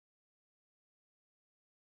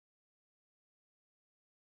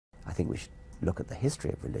I think we should look at the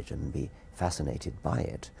history of religion and be fascinated by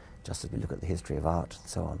it, just as we look at the history of art and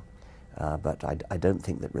so on. But I don't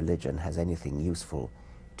think that religion has anything useful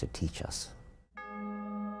to teach us.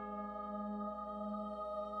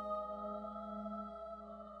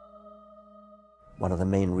 One of the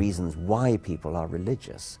main reasons why people are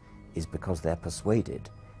religious is because they're persuaded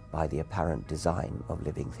by the apparent design of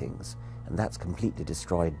living things. And that's completely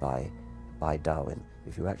destroyed by Darwin.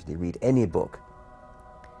 If you actually read any book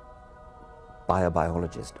by a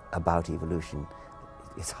biologist about evolution,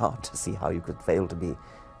 it's hard to see how you could fail to be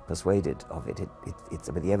persuaded of it.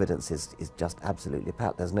 I mean, the evidence is just absolutely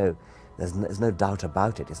pat. There's no doubt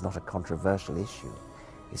about it. It's not a controversial issue.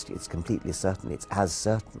 It's completely certain. It's as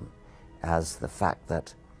certain as the fact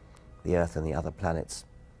that the Earth and the other planets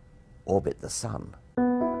orbit the Sun.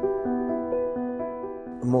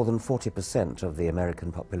 More than 40% of the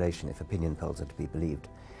American population, if opinion polls are to be believed,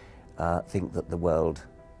 think that the world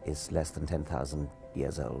is less than 10,000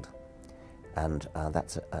 years old. And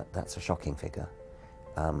that's a shocking figure.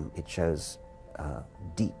 It shows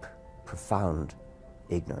deep, profound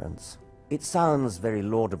ignorance. It sounds very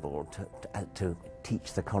laudable to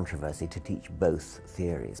teach the controversy, to teach both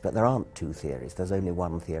theories, but there aren't two theories. There's only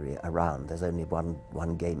one theory around. There's only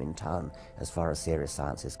one game in town as far as serious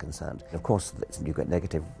science is concerned. Of course, you get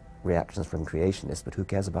negative reactions from creationists, but who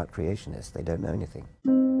cares about creationists? They don't know anything.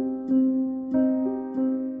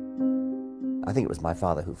 I think it was my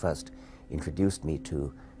father who first introduced me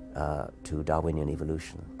to Darwinian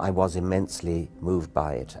evolution. I was immensely moved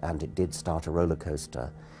by it, and it did start a roller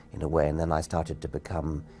coaster in a way, and then I started to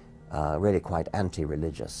become really quite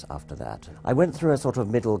anti-religious after that. I went through a sort of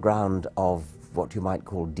middle ground of what you might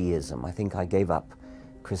call deism. I think I gave up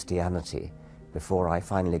Christianity before I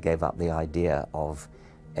finally gave up the idea of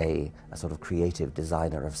a sort of creative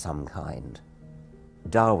designer of some kind.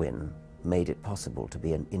 Darwin made it possible to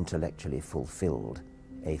be an intellectually fulfilled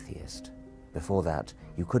atheist. Before that,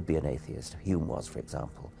 you could be an atheist, Hume was, for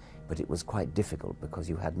example, but it was quite difficult because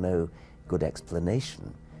you had no good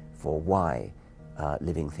explanation for why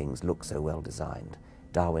living things look so well designed.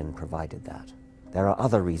 Darwin provided that. There are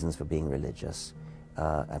other reasons for being religious,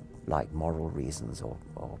 like moral reasons, or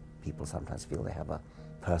people sometimes feel they have a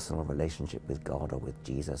personal relationship with God or with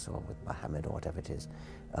Jesus or with Muhammad or whatever it is.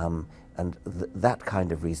 And that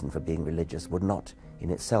kind of reason for being religious would not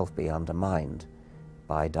in itself be undermined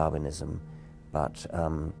by Darwinism, but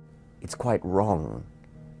it's quite wrong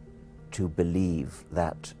to believe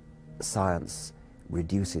that science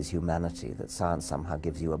reduces humanity, that science somehow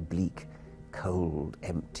gives you a bleak, cold,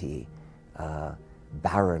 empty,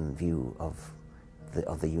 barren view of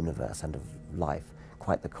the universe and of life.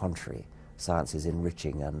 Quite the contrary. Science is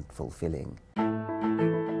enriching and fulfilling.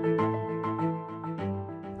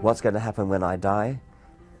 What's going to happen when I die?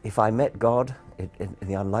 If I met God, in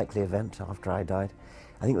the unlikely event after I died,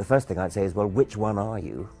 I think the first thing I'd say is, well, which one are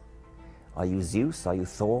you? Are you Zeus? Are you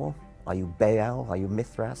Thor? Are you Baal? Are you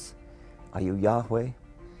Mithras? Are you Yahweh?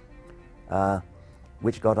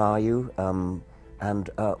 Which God are you? And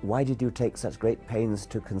why did you take such great pains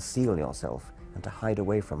to conceal yourself and to hide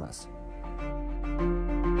away from us?